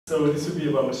So this will be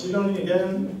about machine learning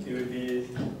again. It will be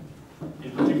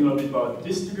in particular a bit about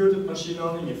distributed machine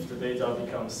learning if the data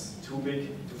becomes too big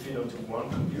to fit onto one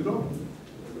computer.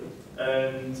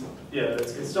 And yeah,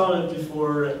 let's get started.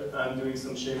 Before I'm doing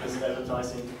some shameless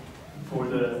advertising for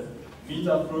the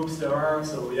meetup groups there are.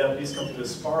 So we have this come to the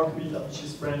Spark meetup, which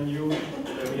is brand new.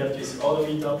 Then we have this other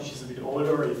meetup, which is a bit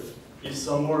older. If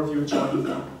some more of you join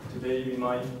today, we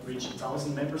might reach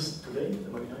 1,000 members today.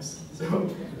 That might be nice.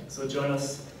 So join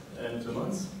us in 2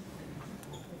 months.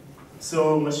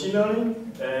 So machine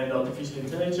learning and artificial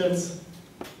intelligence.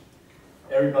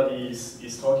 Everybody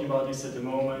is talking about this at the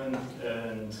moment,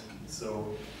 and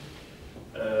so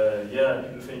yeah,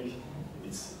 people think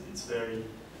it's very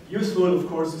useful, of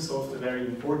course, to solve the very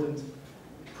important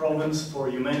problems for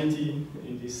humanity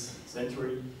in this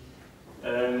century.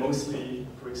 Mostly,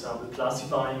 for example,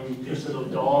 classifying pictures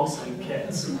of dogs and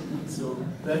cats. So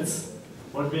that's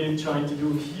what we're trying to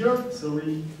do here. So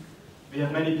we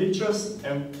have many pictures,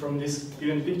 and from this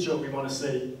given picture, we want to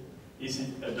say, is it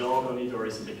a dog on it or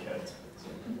is it a cat?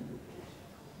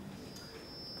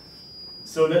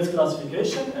 So that's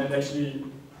classification, and actually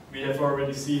we have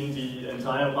already seen the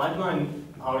entire pipeline,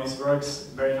 how this works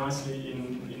very nicely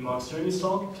in Mark's Journey's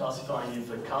talk, classifying if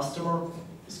a customer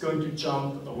is going to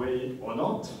jump away or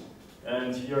not.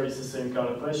 And here is the same kind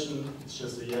of question, it's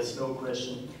just a yes-no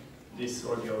question, this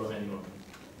or the other animal.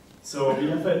 So we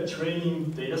have a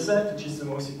training data set, which is the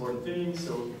most important thing.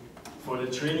 So for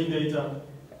the training data,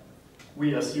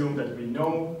 we assume that we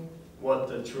know what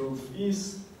the truth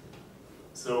is.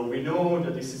 So we know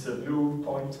that this is a blue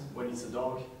point when it's a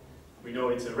dog. We know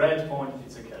it's a red point,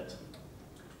 it's a cat.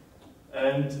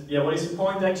 And yeah, what is the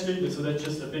point actually? So that's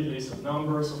just a big list of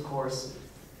numbers, of course.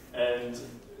 And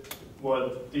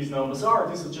what these numbers are,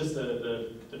 these are just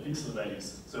the pixel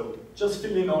values. So just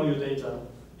fill in all your data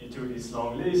into this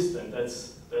long list, and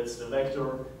that's the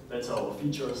vector, that's our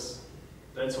features.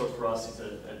 That's what for us is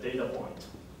a data point.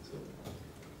 So,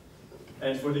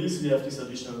 and for these, we have this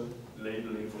additional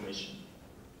label information.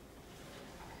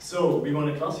 So we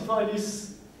want to classify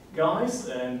these guys,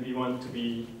 and we want to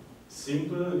be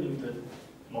simple in the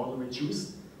model we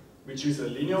choose. We choose a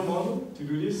linear model to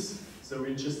do this. So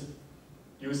we just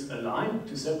use a line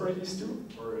to separate these two,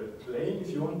 or a plane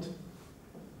if you want.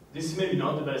 This is maybe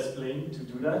not the best plane to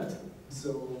do that.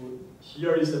 So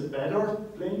here is a better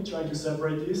plane trying to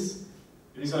separate this.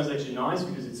 This one is actually nice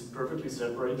because it's perfectly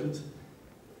separated.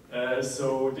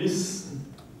 So this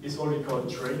is what we call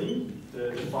training, the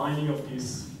defining of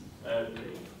this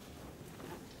plane.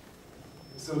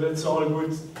 So that's all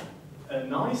good and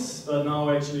nice, but now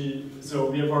actually,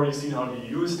 so we have already seen how do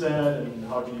you use that and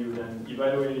how do you then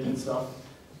evaluate it and stuff.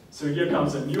 So here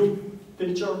comes a new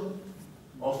picture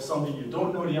of something you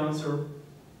don't know the answer.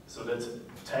 So that's a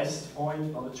test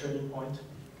point, not a training point.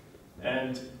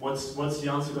 And what's the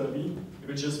answer going to be? It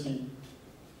will just be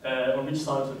on which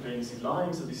side of the plane is it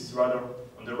lying. So this is rather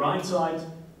on the right side.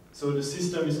 So the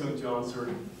system is going to answer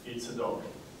it's a dog.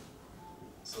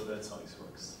 So that's how this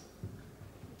works.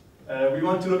 We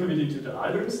want to look a bit into the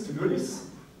algorithms to do this.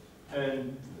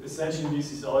 And essentially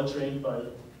this is all trained by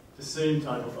the same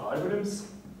type of algorithms.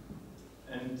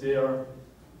 And they are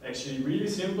actually really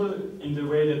simple in the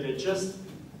way that they just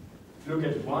look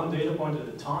at one data point at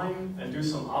a time and do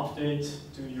some update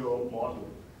to your model.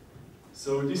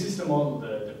 So this is the model,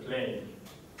 the plane.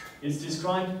 It's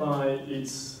described by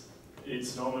its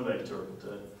normal vector,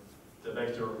 the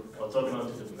vector orthogonal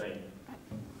to the plane.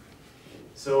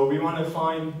 So we want to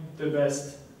find the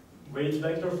best weight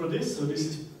vector for this. So this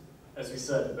is, as we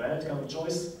said, a bad kind of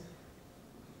choice.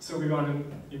 So we want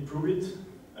to improve it.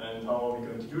 And how are we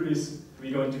going to do this?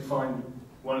 We're going to find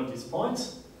one of these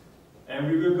points, and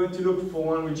we are going to look for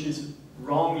one which is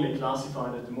wrongly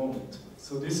classified at the moment.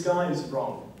 So this guy is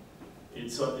wrong.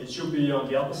 It should be on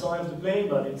the upper side of the plane,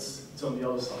 but it's on the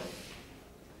other side.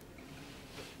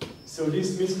 So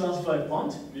this misclassified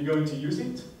point, we're going to use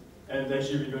it, and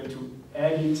actually we're going to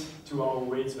add it to our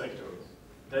weights vector.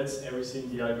 That's everything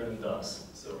the algorithm does.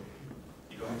 So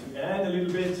you're going to add a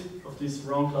little bit of this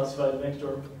wrong classified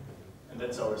vector, and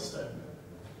that's our step.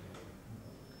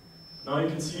 Now you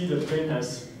can see the plane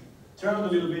has turned a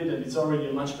little bit, and it's already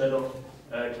a much better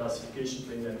classification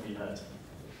plane than we had.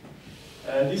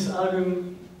 This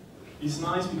algorithm is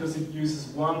nice because it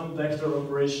uses one vector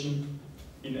operation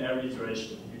in every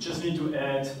iteration. You just need to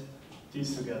add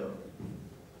these together.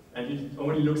 And it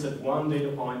only looks at one data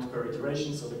point per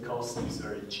iteration, so the cost is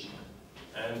very cheap.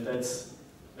 And that's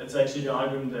actually the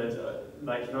algorithm that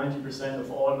like 90% of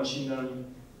all machine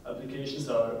learning applications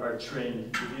are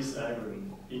trained to this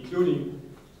algorithm, including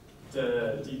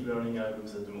the deep learning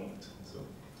algorithms at the moment. So,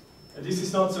 and this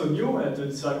is not so new, and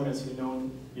this algorithm has been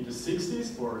known in the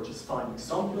 60s for just finding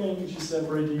some plane which is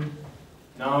separating.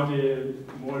 Now they're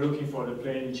more looking for the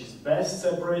plane which is best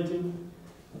separating.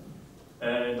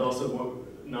 And also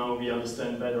now we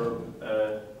understand better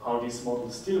how this model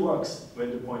still works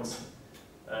when the points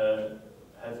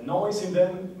have noise in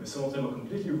them. If some of them are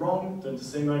completely wrong, then the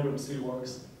same algorithm still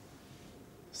works.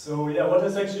 So yeah, what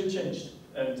has actually changed?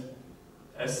 And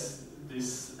as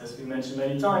this has been mentioned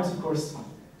many times, of course,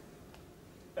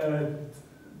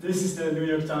 this is the New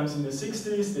York Times in the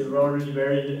 60s. They were already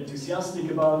very enthusiastic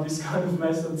about this kind of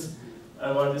methods.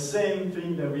 About the same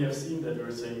thing that we have seen, that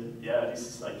we're saying, yeah, this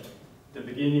is like the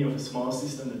beginning of a small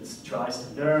system that tries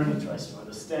to learn, it tries to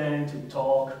understand, to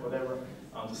talk, whatever,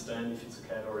 understand if it's a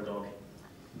cat or a dog.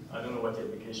 I don't know what the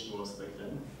application was back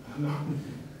then.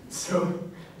 So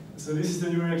this is the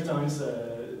New York Times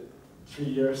 3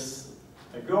 years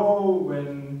ago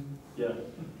when, yeah,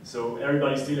 so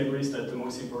everybody still agrees that the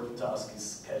most important task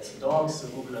is cats and dogs, so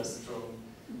Google has thrown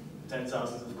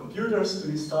 10,000 of computers to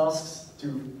these tasks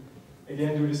to,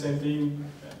 again, do the same thing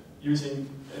using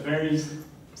a very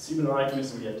similar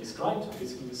algorithm we have described,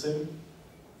 basically the same.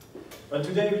 But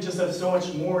today we just have so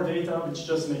much more data, which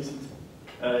just makes it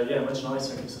yeah, much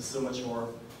nicer, and gives us so much more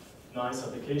nice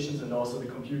applications, and also the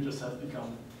computers have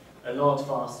become a lot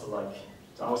faster, like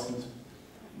 1,000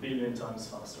 billion times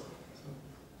faster. So,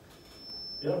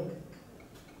 yeah.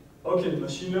 Okay,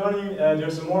 machine learning, there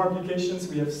are some more applications.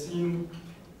 We have seen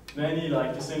many,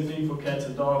 like the same thing for cats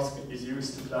and dogs is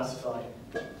used to classify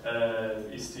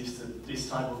is this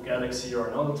type of galaxy or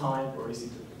another type, or is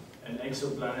it an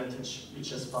exoplanet which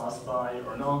has passed by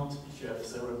or not, if you have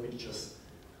several pictures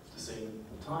at the same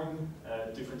time,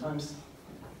 different times.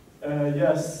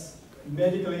 Yes,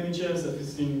 medical images, that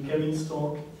is in Kevin's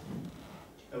talk,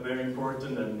 are very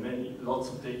important, and lots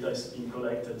of data is being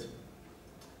collected.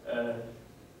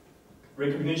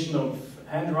 Recognition of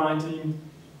handwriting,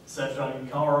 self-driving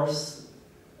cars,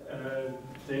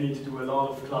 they need to do a lot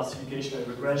of classification and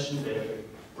regression. They have a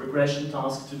regression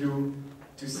task to do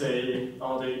to say,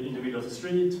 are they in the middle of the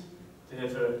street? They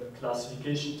have a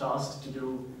classification task to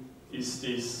do, is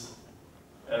this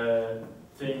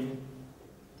thing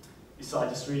beside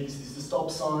the street, is this the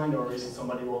stop sign, or is it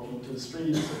somebody walking into the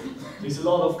street? So there's a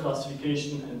lot of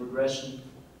classification and regression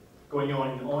going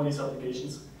on in all these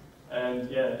applications. And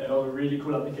yeah, another really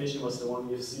cool application was the one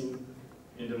we've seen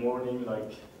in the morning,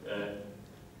 like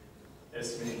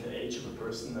estimating the age of a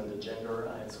person and the gender.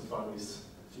 I had some fun with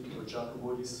Figure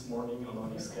Jaggi this morning on all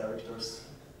these characters.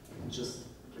 Just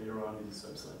play around with this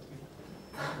website.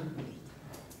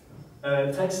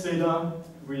 Text data,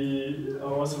 we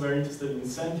are also very interested in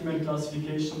sentiment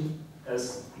classification,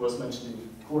 as was mentioned in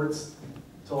Kurt's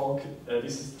talk.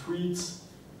 This is tweets.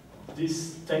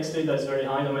 This text data is very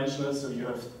high dimensional, so you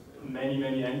have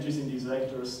many entries in these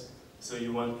vectors. So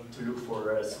you want to look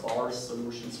for sparse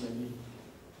solutions, maybe.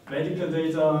 Medical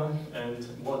data and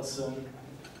Watson.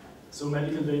 So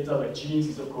medical data, like genes,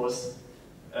 is of course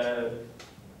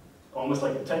almost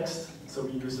like a text. So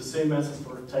we use the same methods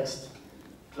for text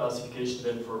classification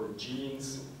than for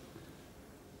genes.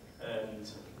 And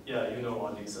yeah, you know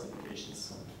all these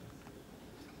applications.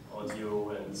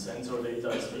 Audio and sensor data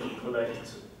is being collected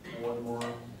more and more.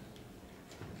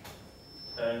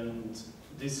 And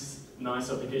this nice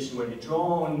application, when you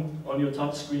draw on your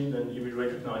touch screen, then you will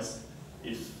recognize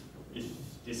if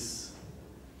this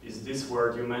is this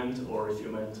word you meant, or if you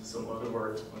meant some other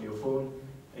word on your phone.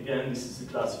 Again, this is a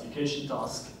classification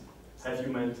task. Have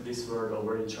you meant this word, or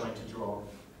were you trying to draw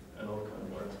another kind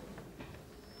of word?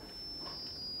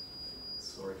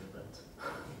 Sorry for that.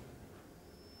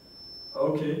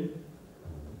 Okay.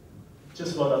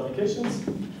 Just about applications.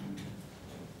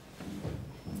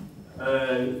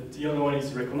 The other one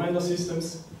is recommender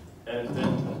systems, and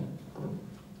then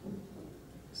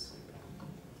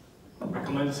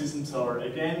recommender systems are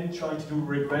again trying to do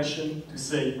regression to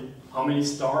say how many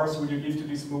stars would you give to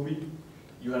this movie.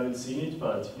 You haven't seen it,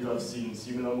 but you have seen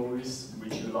similar movies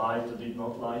which you liked or did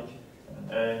not like,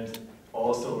 and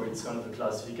also it's kind of a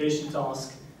classification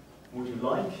task. Would you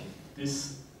like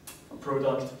this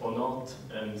product or not,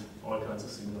 and all kinds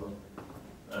of similar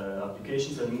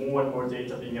applications, and more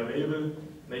data being available,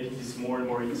 making this more and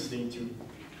more interesting to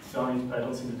find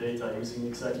patterns in the data using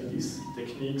exactly these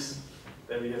techniques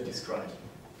that we have described.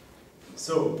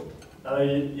 So I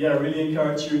really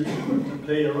encourage you to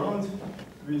play around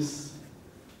with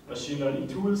machine learning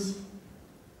tools.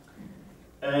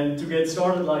 And to get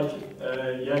started,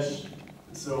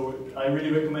 so I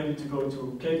really recommend you to go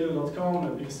to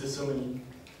kaggle.com, because there's so many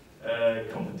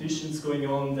competitions going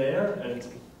on there, and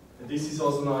this is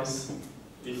also nice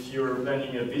if you're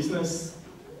planning a business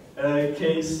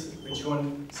case which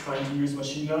one is trying to use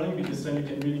machine learning, because then you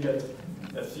can really get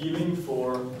a feeling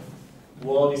for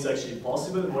what is actually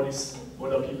possible,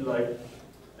 what are people like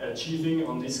achieving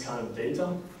on this kind of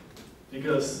data.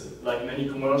 Because like many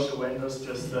commercial vendors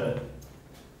just sell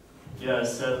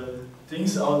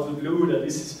things out of the blue that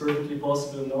this is perfectly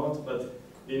possible or not, but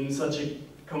in such a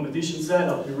competition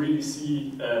setup you really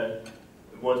see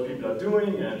what people are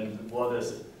doing and what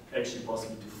is actually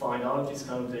possible to find out this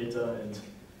kind of data,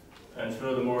 and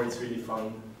furthermore it's really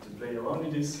fun to play around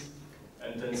with this.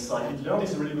 And then scikit-learn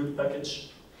is a really good package,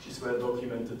 which is well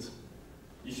documented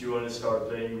if you want to start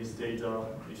playing with data,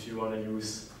 if you want to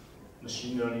use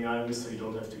machine learning algorithms so you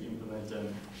don't have to implement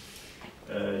them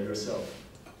yourself.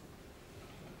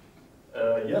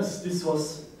 Yes, this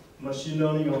was machine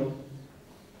learning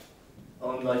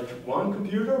on like one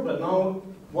computer, but now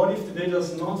what if the data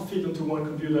does not fit onto one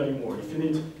computer anymore? If you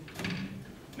need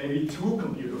maybe two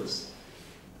computers.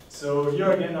 So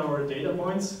here again our data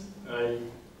points. I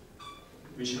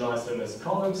visualize them as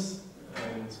columns,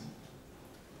 and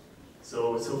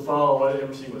so far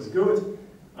everything was good.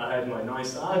 I had my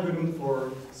nice algorithm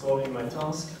for solving my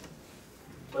task,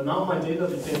 but now my data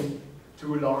became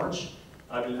too large.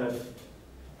 I will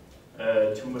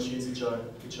have two machines which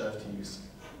I have to use.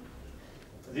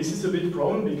 This is a big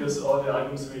problem because all the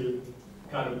algorithms will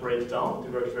kind of break down. They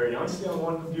work very nicely on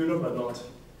one computer, but not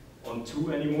on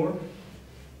two anymore.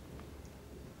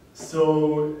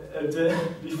 So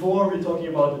before we're talking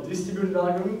about the distributed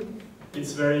algorithm,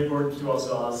 it's very important to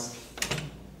also ask,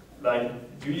 like,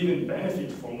 do you even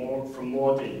benefit from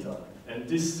more data? And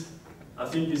this, I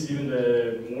think, is even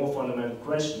the more fundamental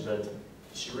question, that you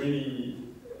should really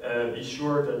be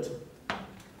sure that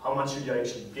how much you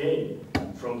actually gain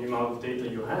from the amount of data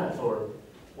you have, or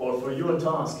for your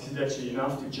task, is it actually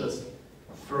enough to just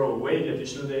throw away the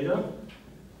additional data,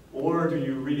 or do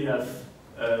you really have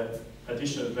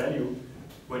additional value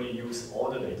when you use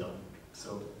all the data?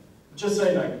 So just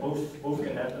saying, like, both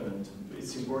can happen, and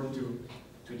it's important to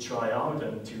try out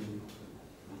and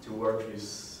to work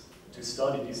with, to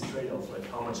study this trade-off, like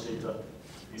how much data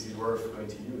is it worth going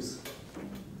to use.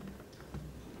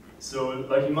 So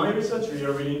like in my research, we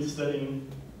are really interested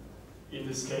in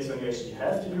this case when you actually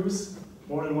have to use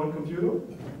more than one computer.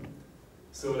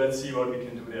 So let's see what we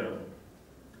can do there.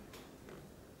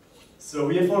 So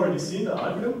we have already seen the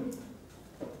algorithm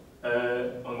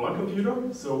on one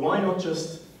computer, so why not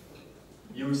just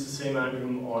use the same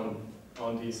algorithm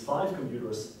on these 5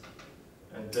 computers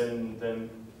and then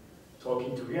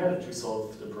talking together to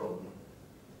solve the problem.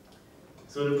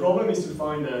 So the problem is to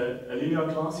find a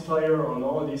linear classifier on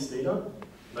all these data,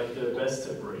 like the best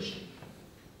separation.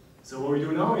 So what we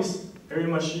do now is every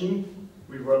machine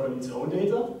will work on its own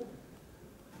data.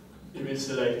 It will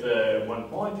select one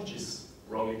point which is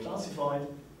wrongly classified.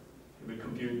 It will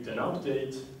compute an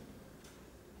update.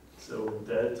 So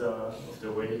data of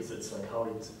the weights, that's like how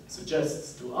it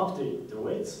suggests to update the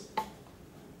weights.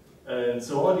 And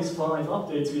so all these 5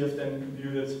 updates we have then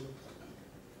computed,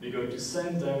 we're going to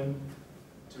send them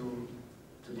to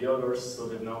the others, so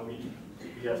that now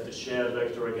we have the shared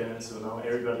vector again, so now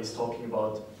everybody's talking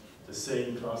about the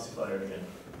same classifier again.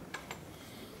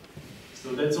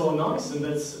 So that's all nice, and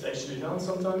that's actually done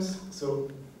sometimes. So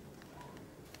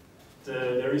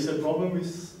there is a problem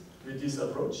with this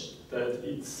approach, that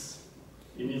it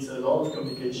needs a lot of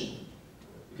communication.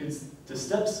 Because the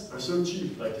steps are so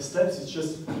cheap. Like the steps is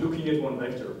just looking at one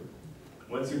vector.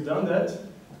 Once you've done that,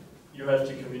 you have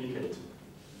to communicate.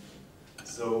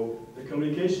 So the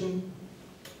communication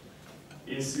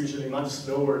is usually much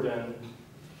slower than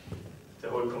the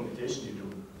whole computation you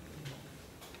do.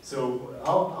 So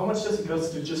how much does it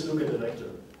cost to just look at the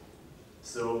vector?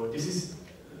 So this is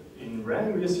in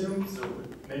RAM, we assume, so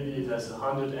maybe it has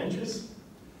 100 entries.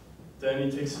 Then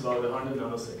it takes about 100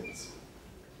 nanoseconds.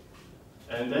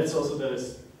 And that's also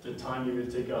the time it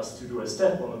will take us to do a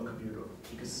step on a computer,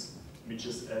 because we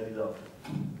just add it up.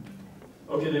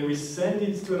 Okay, then we send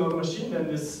it to another machine, and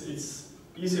it's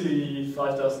easily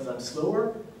 5,000 times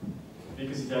slower,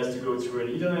 because it has to go through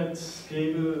an Ethernet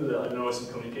cable, I don't know, some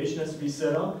communication has to be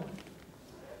set up.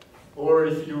 Or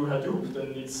if you do Hadoop,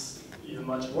 then it's even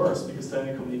much worse, because then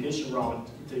the communication round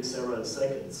takes several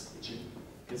seconds, which you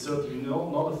can certainly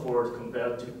not afford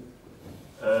compared to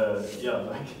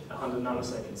like 100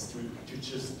 nanoseconds to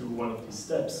just do one of these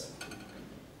steps.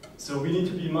 So we need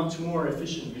to be much more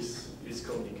efficient with this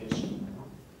communication.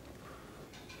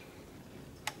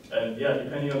 And yeah,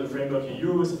 depending on the framework you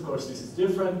use, of course this is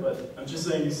different, but I'm just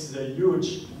saying this is a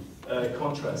huge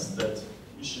contrast that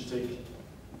you should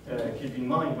keep in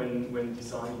mind when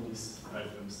designing these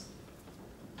algorithms.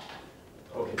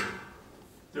 Okay.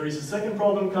 There is a second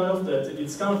problem, kind of, that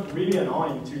it's kind of really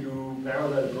annoying to do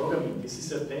parallel programming. This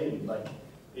is a pain. Like,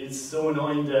 it's so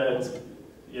annoying that,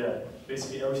 yeah,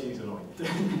 basically everything is annoying.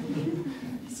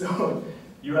 So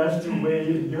you have to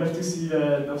wait, you have to see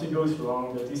that nothing goes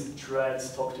wrong, that these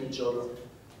threads talk to each other.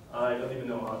 I don't even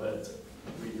know how that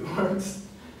really works.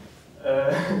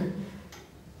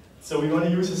 So we want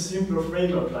to use a simpler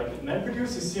framework. Like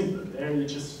MapReduce is simple. There you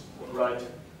just write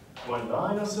one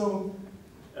line or so,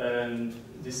 and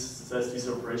this says this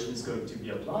operation is going to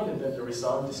be applied, and then the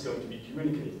result is going to be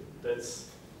communicated.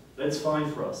 That's fine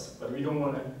for us, but we don't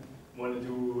want to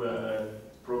do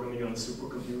programming on a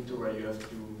supercomputer where you have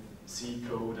to do C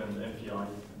code and MPI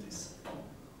and this.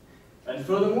 And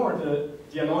furthermore,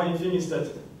 the annoying thing is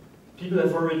that people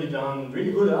have already done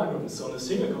really good algorithms on a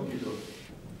single computer.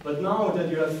 But now that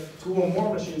you have 2 or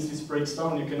more machines, this breaks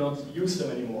down, you cannot use them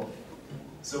anymore.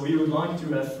 So we would like to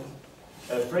have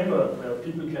a framework where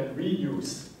people can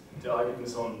reuse the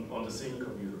algorithms on the single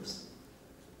computers.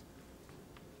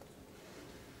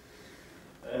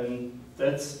 And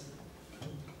that's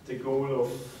the goal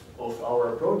of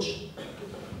our approach.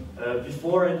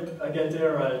 Before I get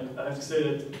there, I have to say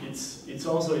that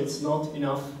it's not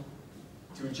enough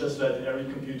to just let every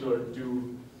computer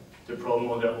do the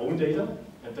problem on their own data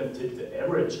and then take the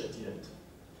average at the end.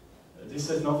 This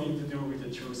has nothing to do with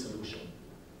the true solution.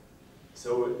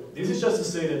 So this is just to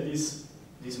say that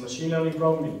this machine learning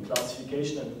problem in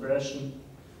classification and regression,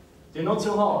 they're not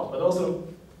so hard, but also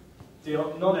they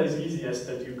are not as easy as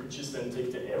that you could just then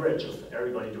take the average of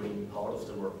everybody doing part of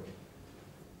the work.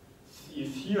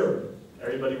 If here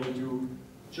everybody would do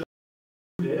just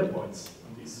 2 data points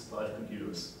on these 5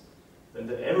 computers, then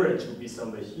the average would be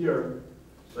somewhere here,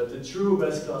 but the true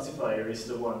best classifier is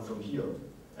the one from here,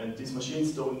 and these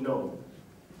machines don't know.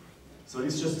 So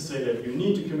this is just to say that you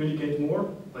need to communicate more,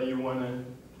 but you want to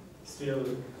still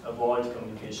avoid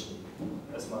communication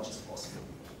as much as possible.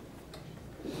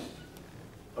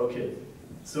 Okay,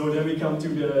 so then we come to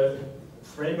the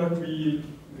framework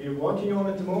we're working on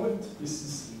at the moment. This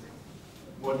is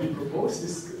what we propose.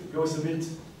 This goes a bit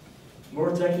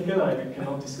more technical. I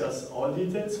cannot discuss all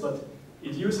details, but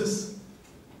it uses,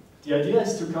 the idea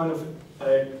is to kind of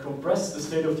compress the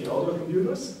state of the older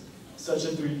computers such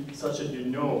that you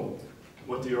know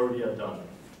what they already have done.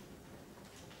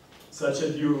 Such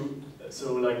that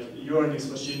so like you're on this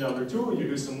machine number 2, you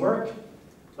do some work,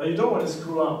 but you don't want to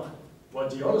screw up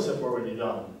what the others have already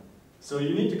done. So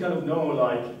you need to kind of know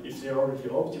like if they already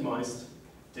optimized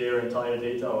their entire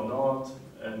data or not,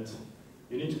 and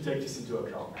you need to take this into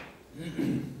account.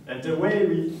 And the way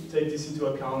we take this into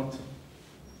account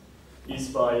is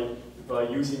by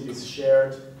using this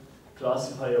shared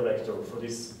classifier vector for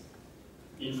this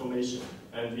information.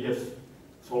 And we have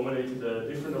formulated a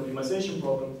different optimization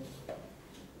problem,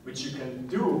 which you can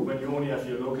do when you only have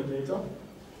your local data,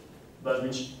 but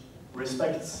which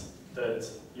respects that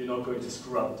you're not going to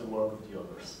screw up the work of the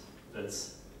others.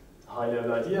 That's a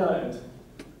high-level idea, and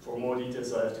for more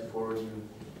details I have to forward you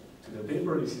to the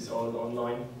paper. This is all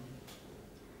online.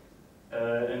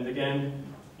 And again,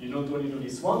 you not only do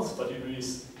this once, but you do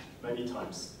this many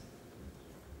times.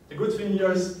 The good thing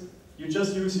here is you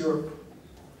just use your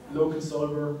local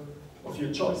solver of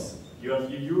your choice. You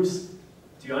use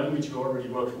the item which already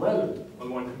worked well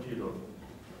on one computer.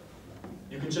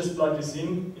 You can just plug this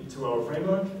into our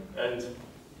framework, and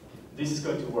this is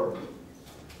going to work.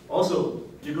 Also,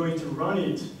 you're going to run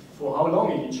it for how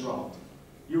long in each round?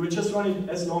 You will just run it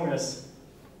as long as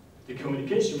the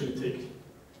communication will take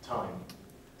time.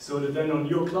 So that then on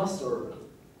your cluster,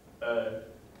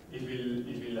 it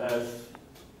will have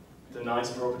the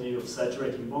nice property of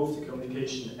saturating both the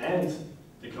communication and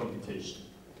the computation.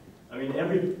 I mean,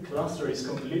 every cluster is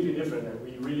completely different, and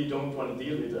we really don't want to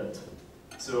deal with that.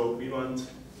 So we want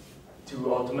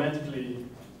to automatically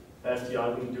have the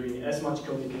algorithm doing as much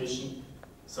communication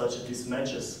such that this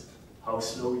matches how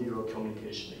slow your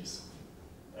communication is.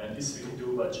 And this we can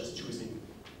do by just choosing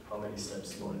how many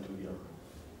steps you want to do here.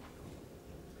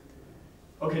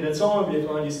 Okay, that's all. We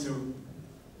apply this to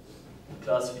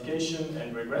classification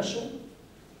and regression.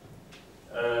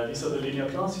 These are the linear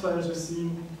classifiers we've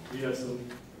seen. We have some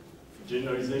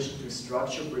generalization to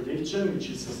structure prediction, which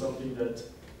is something that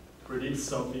predicts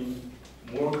something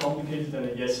more complicated than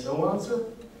a yes-no answer,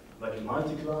 like a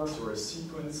multi-class or a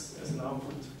sequence as an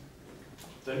output.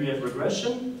 Then we have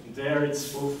regression. There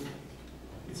it's both.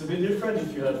 It's a bit different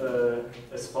if you have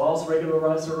a sparse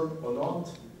regularizer or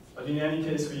not. But in any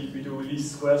case, we do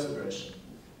least squares regression.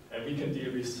 And we can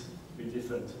deal with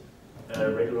different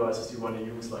regularizers you want to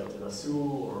use, like the ZHAW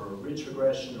or ridge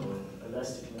regression or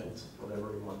elastic net,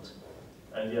 whatever you want.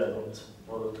 And yeah, don't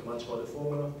bother too much about the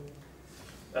formula.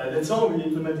 That's how we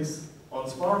implement this on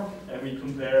Spark, and we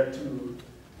compare to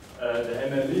the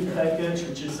MLlib package,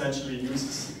 which essentially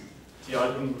uses the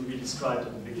algorithm we described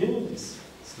at the beginning, this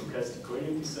stochastic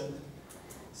gradient descent.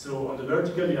 So on the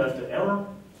vertical you have the error,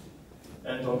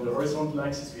 and on the horizontal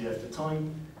axis we have the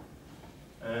time.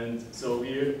 And so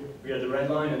we have the red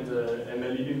line, and the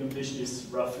MLlib implementation is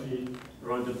roughly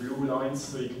around the blue lines,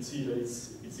 so you can see that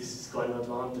this is quite an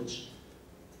advantage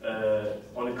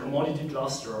on a commodity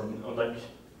cluster,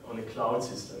 on a cloud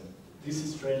system. This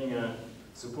is training a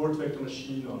support vector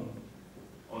machine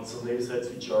on some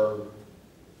datasets which are,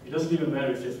 it doesn't even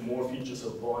matter if you have more features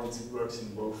or points, it works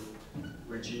in both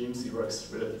regimes, it works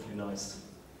relatively nice.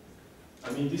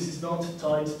 I mean, this is not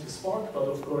tied to Spark, but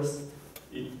of course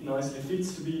it nicely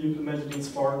fits to be implemented in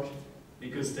Spark,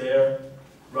 because there,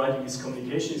 writing this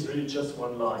communication is really just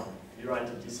one line. You write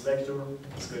that this vector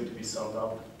is going to be summed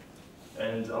up,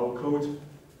 and our code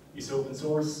is open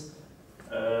source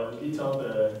on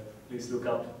GitHub. Please look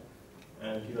up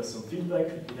and give us some feedback.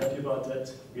 We're happy about that.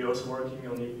 We're also working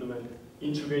on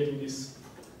integrating this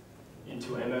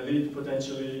into MLlib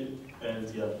potentially, and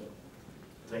yeah,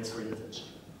 thanks for your attention.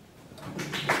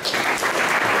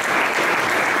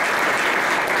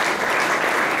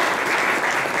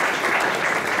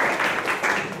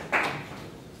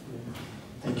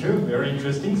 Thank you, very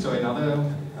interesting. So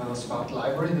another Spark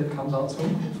library that comes out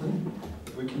soon, hopefully,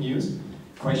 that we can use.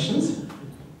 Questions?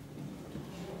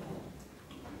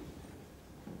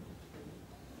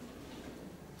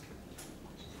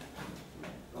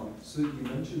 So you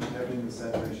mentioned having the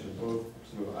saturation of both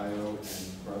sort of I/O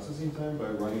and processing time by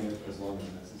running it as long as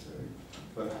necessary.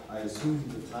 But I assume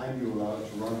the time you allow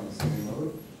it to run on a single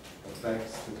node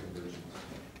affects the conversions.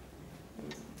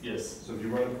 Yes. So if you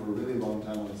run it for a really long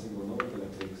time on a single node, then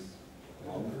it takes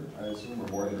longer, I assume, or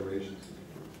more iterations to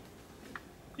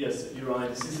converge. Yes, you're right.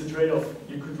 This is the trade-off.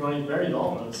 You could run it very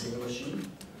long on a single machine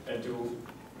and do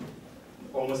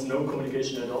almost no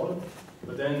communication at all.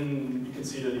 But then you can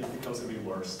see that it becomes a bit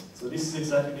worse. So this is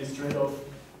exactly this trade-off.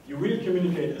 You will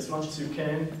communicate as much as you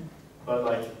can, but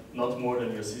like not more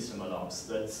than your system allows.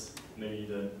 That's maybe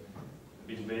the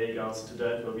bit vague answer to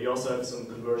that. But we also have some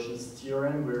convergence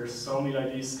theorem where something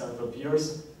like this kind of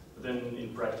appears. But then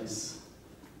in practice,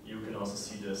 you can also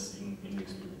see this in the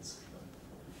experience.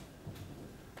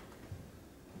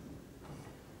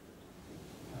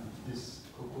 This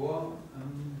Cocoa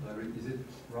library, is it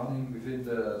running within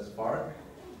the Spark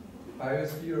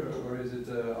biosphere, or is it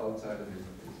outside of it?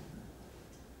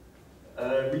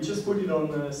 We just put it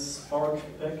on Spark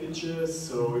packages,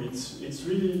 so it's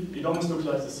really, it almost looks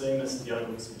like the same as the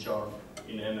algorithms which are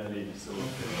in MLlib. So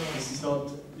this is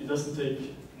not, it doesn't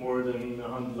take more than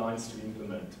 100 lines to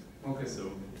implement. Okay.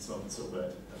 So it's not so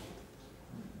bad.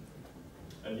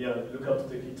 And yeah, look up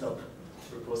the GitHub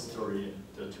repository,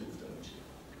 there are two of them.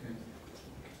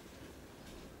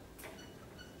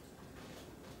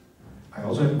 I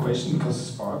also have a question, because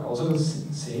Spark also does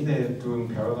say they're doing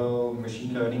parallel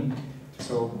machine learning.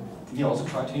 So did you also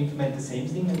try to implement the same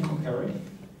thing and compare it?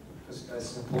 Because I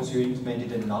suppose you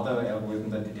implemented another algorithm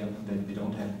that they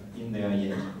don't have in there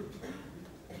yet.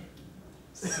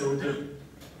 So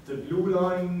the blue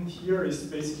line here is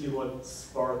basically what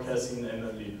Spark has in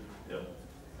MLlib. Yeah.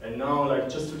 And now, like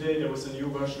just today, there was a new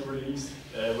version released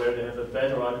where they have a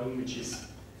better algorithm, which is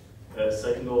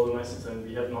second order methods, and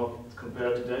we have not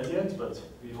compared to that yet, but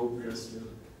we hope we are still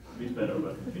a bit better,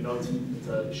 but we're not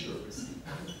entirely sure.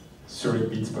 Sorry,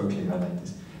 beats Berkeley, I like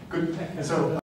this. Good. So.